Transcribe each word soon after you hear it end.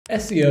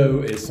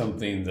SEO is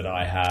something that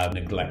I have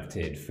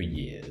neglected for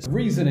years. The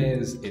reason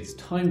is it's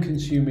time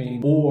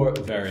consuming or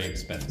very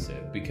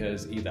expensive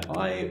because either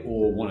I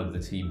or one of the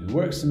team who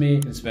works for me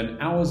can spend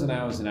hours and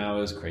hours and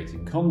hours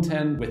creating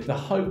content with the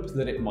hope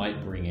that it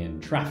might bring in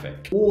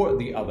traffic. Or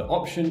the other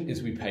option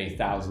is we pay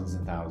thousands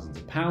and thousands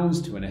of pounds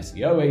to an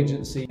SEO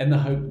agency in the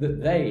hope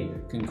that they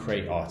can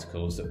create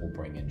articles that will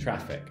bring in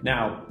traffic.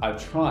 Now,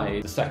 I've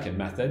tried the second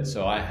method,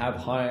 so I have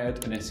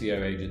hired an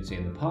SEO agency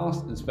in the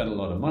past and spent a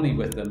lot of money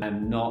with them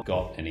and not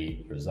got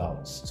any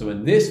results. So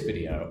in this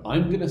video,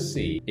 I'm going to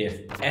see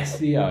if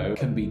SEO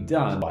can be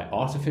done by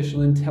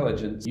artificial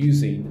intelligence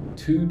using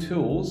two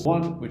tools,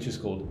 one which is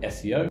called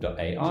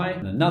SEO.ai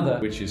and another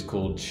which is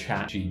called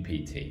Chat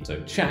GPT.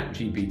 So Chat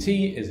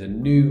GPT is a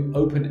new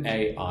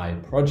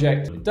OpenAI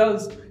project. What it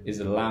does is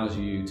it allows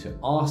you to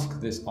ask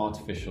this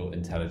artificial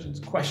intelligence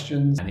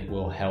questions and it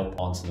will help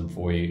answer them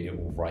for you. It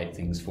will write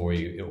things for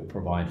you. It will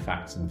provide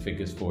facts and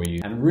figures for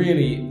you. And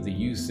really the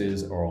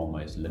uses are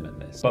almost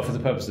limitless. But for the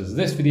purposes of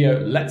this video,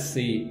 let's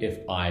see if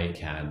I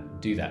can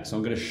do that. So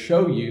I'm going to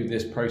show you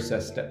this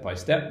process step by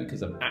step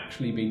because I've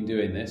actually been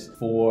doing this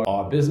for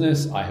our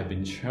business. I have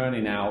been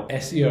churning out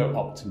SEO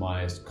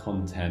optimized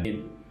content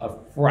in a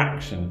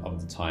fraction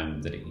of the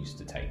time that it used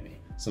to take me.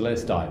 So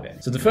let's dive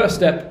in. So the first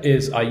step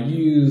is I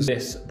use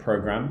this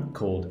program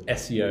called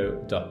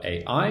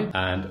SEO.ai.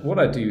 And what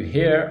I do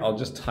here, I'll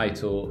just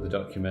title the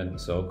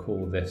document. So I'll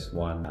call this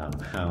one,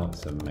 How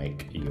to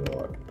Make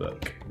Your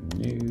Book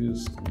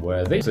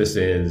Newsworthy. So this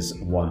is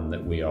one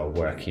that we are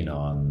working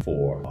on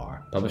for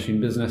our publishing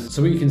business.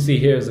 So what you can see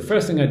here is the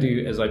first thing I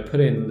do is I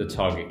put in the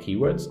target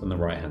keywords on the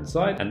right-hand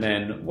side. And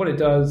then what it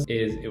does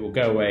is it will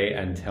go away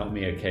and tell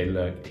me, okay,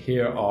 look,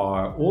 here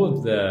are all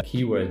of the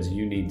keywords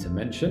you need to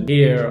mention.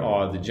 Here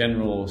are the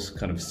general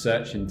kind of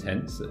search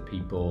intents that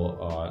people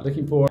are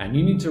looking for. And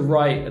you need to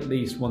write at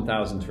least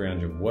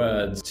 1,300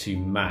 words to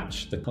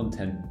match the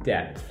content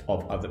depth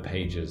of other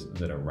pages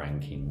that are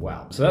ranking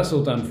well. So that's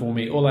all done for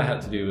me. All I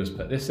had to do was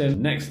put this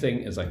in. Next thing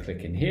is I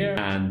click in here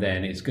and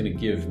then it's going to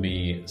give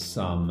me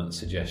some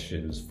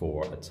suggestions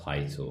for a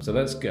title. So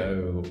let's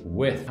go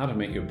with How to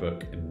Make Your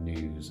Book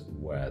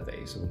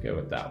Newsworthy. So we'll go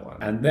with that one.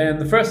 And then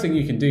the first thing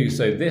you can do,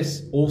 so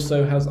this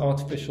also has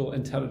artificial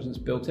intelligence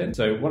built in.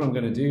 So what I'm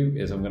going to do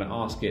is I'm going to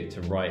ask it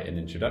to write an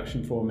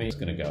introduction for me. It's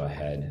going to go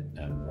ahead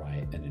and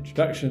write an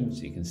introduction.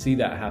 So you can see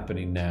that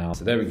happening now.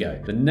 So there we go.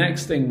 The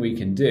next thing we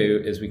can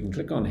do is we can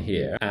click on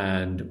here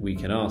and we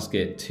can ask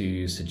it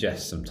to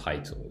suggest some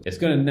titles. It's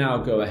going to now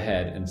go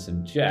ahead and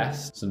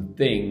suggest some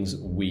things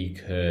we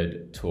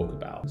could talk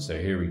about. So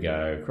here we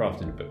go.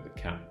 Crafting a book that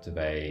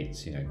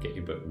captivates, get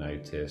your book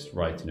noticed,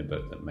 writing a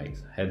book that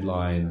makes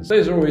headlines.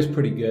 Those are always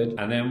pretty good.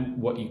 And then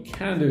what you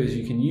can do is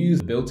you can use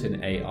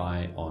built-in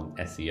AI on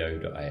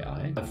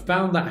SEO.ai. I've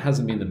found that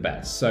hasn't been the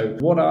best. So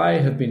what I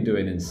have been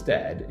doing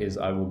instead is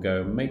I will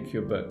go make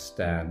your book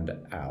stand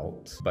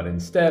out, but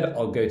instead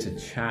I'll go to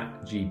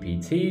Chat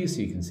GPT.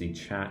 So you can see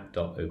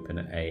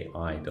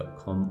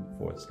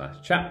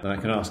chat.openai.com/chat. And I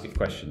can ask it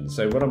questions.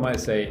 So what I might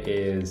say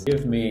is,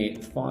 give me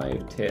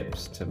 5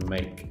 tips to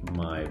make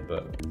my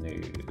book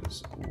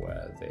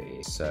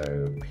newsworthy. So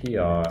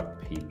PR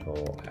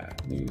people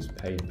at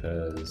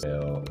newspapers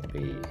will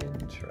be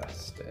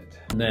interested.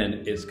 And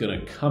then it's going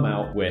to come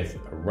out with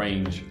a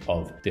range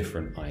of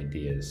different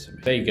ideas.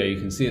 There you go. You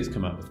can see it's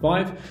come up with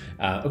 5.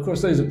 Of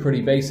course, those are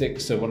pretty basic.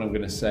 So what I'm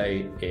going to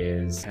say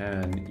is,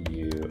 can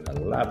you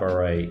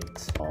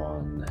elaborate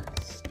on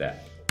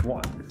step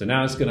 1? So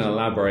now it's going to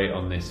elaborate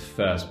on this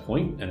first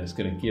point and it's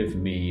going to give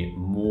me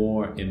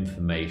more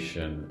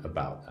information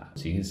about that.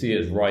 So you can see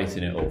it's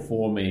writing it all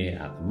for me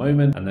at the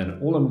moment. And then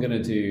all I'm going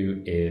to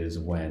do is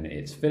when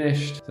it's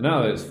finished. So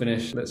now that it's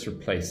finished, let's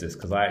replace this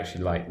because I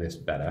actually like this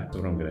better. So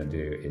what I'm going to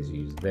do is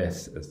use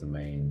this as the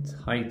main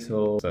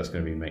title. So that's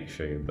going to be make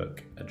sure your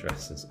book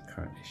addresses a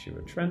current issue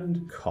or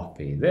trend.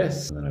 Copy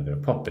this and then I'm going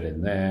to pop it in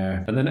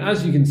there. And then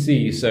as you can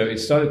see, so it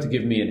started to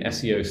give me an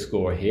SEO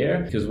score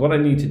here because what I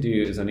need to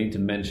do is I need to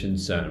mention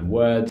certain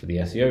words for the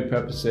SEO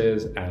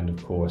purposes, and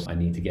of course I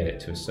need to get it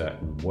to a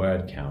certain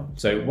word count.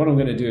 So what I'm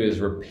going to do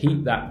is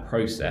repeat that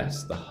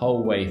process the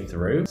whole way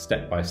through,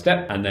 step by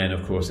step, and then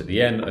of course at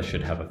the end I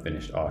should have a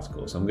finished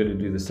article. So I'm going to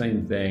do the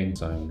same thing.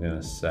 So I'm going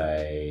to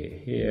say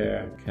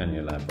here, can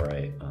you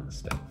elaborate on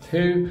step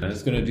 2? And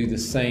it's going to do the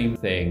same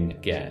thing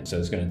again. So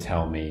it's going to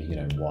tell me,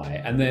 why.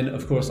 And then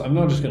of course I'm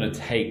not just going to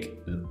take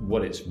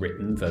what it's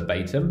written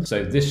verbatim.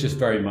 So this just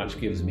very much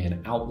gives me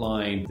an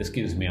outline. This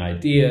gives me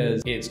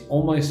ideas. It's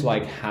almost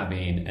like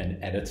having an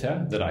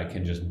editor that I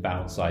can just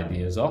bounce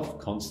ideas off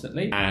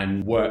constantly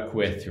and work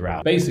with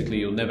throughout. Basically,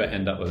 you'll never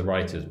end up with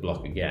writer's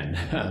block again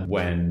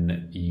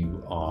when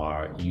you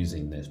are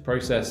using this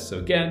process.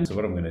 So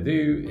what I'm going to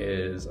do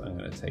is I'm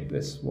going to take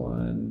this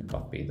one,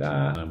 copy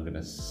that, and I'm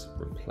going to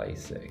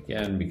replace it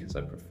again because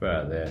I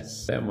prefer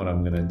this. Then what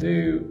I'm going to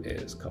do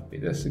is copy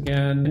this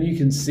again. And you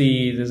can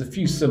see there's a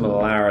few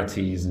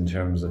similarities in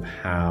terms of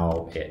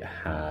how it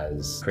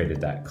has created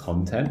that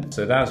content.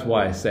 So that's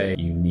why I say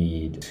you need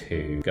need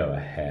to go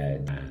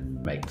ahead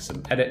and make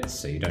some edits.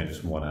 So you don't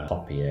just want to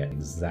copy it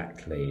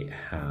exactly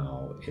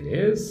how it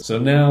is. So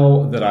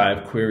now that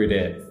I've queried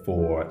it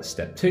for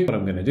step 2, what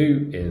I'm going to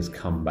do is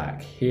come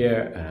back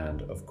here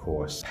and of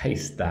course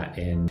paste that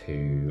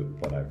into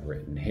what I've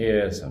written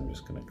here. So I'm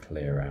just going to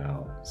clear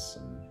out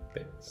some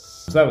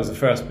bits. So that was the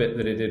first bit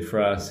that it did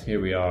for us. Here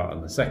we are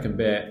on the second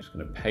bit. Just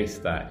going to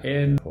paste that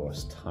in, of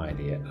course,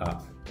 tidy it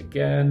up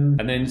again.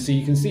 And then so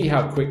you can see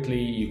how quickly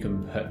you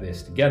can put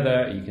this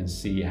together. You can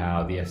see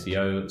how the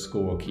SEO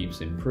score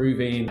keeps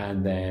improving,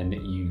 and then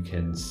you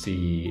can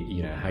see,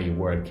 you know, how your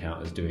word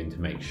count is doing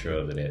to make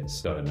sure that it's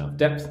got enough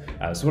depth.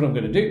 So what I'm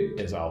going to do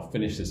is I'll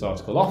finish this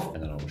article off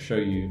and then I'll show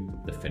you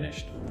the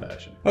finished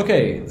version.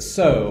 Okay,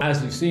 so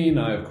as you've seen,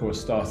 I of course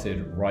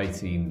started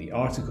writing the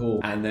article,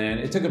 and then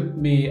it took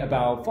me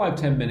about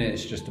 5-10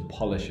 minutes just to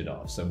polish it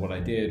off. So what I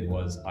did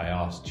was I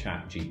asked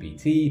Chat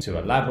GPT to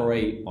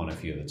elaborate on a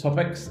few of the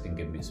topics and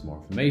give me some more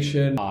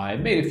information. I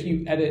made a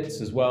few edits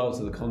as well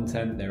to the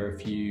content. There are a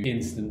few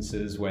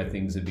instances where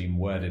things have been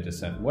worded a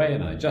certain way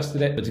and I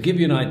adjusted it. But to give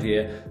you an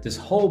idea, this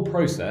whole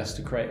process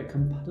to create a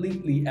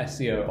completely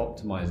SEO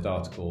optimized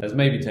article has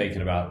maybe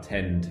taken about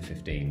 10 to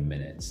 15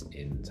 minutes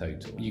in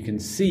total. You can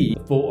see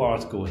the full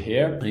article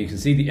here, and you can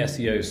see the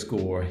SEO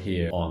score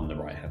here on the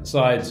right hand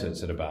side. So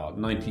it's at about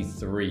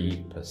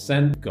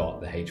 93%.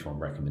 Got the H1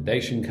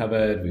 recommendation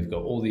covered. We've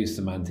got all these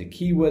semantic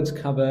keywords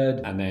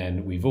covered. And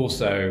then we've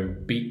also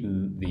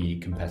beaten the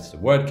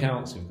competitive word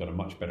count. So we've got a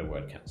much better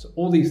word count. So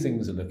all these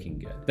things are looking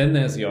good. Then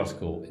there's the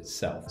article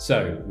itself.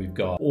 So we've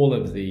got all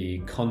of the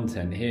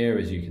content here.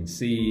 As you can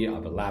see,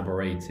 I've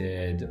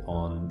elaborated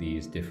on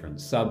these different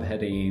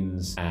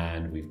subheadings,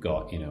 and we've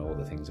got, you know, all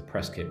the things a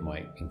press kit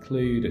might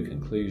include, a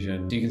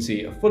conclusion. So you can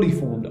see a fully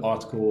formed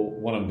article.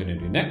 What I'm going to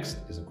do next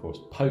is, of course,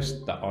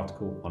 post that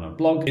article on our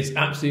blog. It's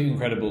absolutely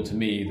incredible to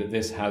me that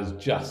this has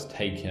just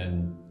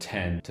taken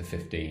 10 to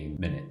 15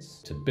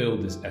 minutes to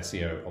build this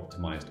SEO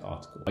optimized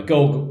article. My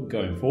goal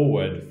going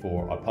forward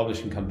for our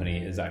publishing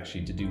company is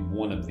actually to do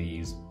one of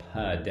these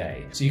per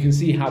day. So you can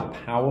see how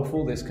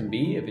powerful this can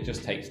be if it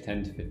just takes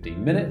 10 to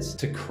 15 minutes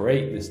to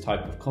create this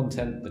type of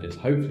content that is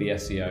hopefully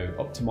SEO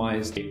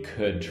optimized. It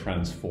could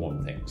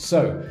transform things.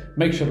 So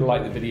make sure to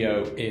like the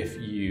video if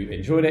you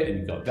enjoyed it and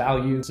you got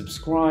value.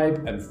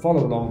 Subscribe and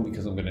follow along,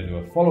 because I'm going to do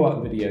a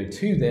follow-up video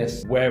to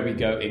this where we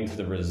go into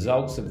the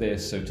results of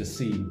this. So to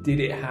see, did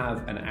it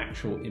have an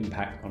actual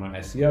impact on our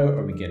SEO?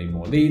 Are we getting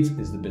more leads?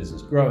 Is the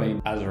business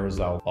growing as a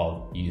result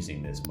of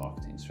using this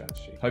marketing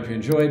strategy? Hope you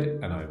enjoyed,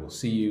 and I will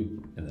see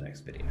you in the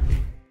next video.